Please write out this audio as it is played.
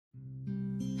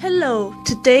Hello,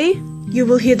 today you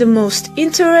will hear the most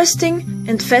interesting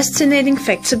and fascinating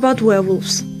facts about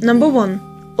werewolves. Number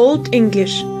 1. Old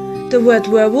English. The word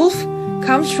werewolf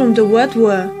comes from the word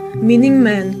wer, meaning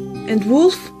man, and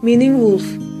wolf, meaning wolf.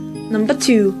 Number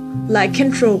 2.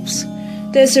 Lycanthropes.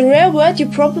 There's a rare word you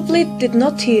probably did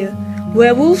not hear.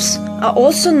 Werewolves are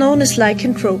also known as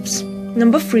lycanthropes.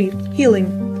 Number 3.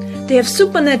 Healing. They have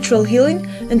supernatural healing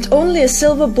and only a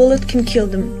silver bullet can kill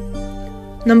them.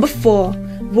 Number 4.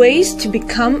 Ways to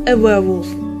become a werewolf.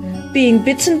 Being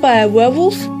bitten by a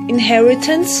werewolf,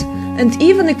 inheritance, and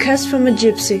even a curse from a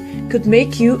gypsy could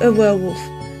make you a werewolf.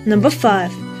 Number 5.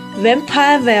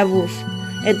 Vampire werewolf.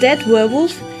 A dead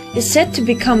werewolf is said to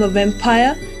become a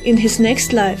vampire in his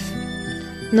next life.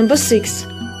 Number 6.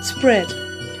 Spread.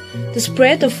 The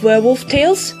spread of werewolf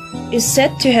tales is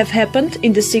said to have happened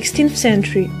in the 16th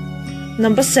century.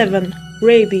 Number 7.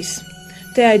 Rabies.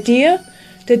 The idea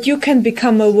that you can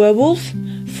become a werewolf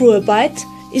through a bite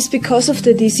is because of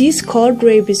the disease called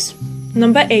rabies.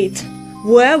 Number 8.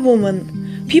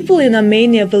 Werewoman. People in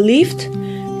Armenia believed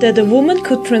that a woman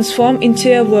could transform into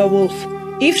a werewolf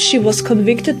if she was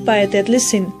convicted by a deadly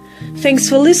sin. Thanks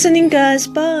for listening, guys.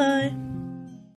 Bye.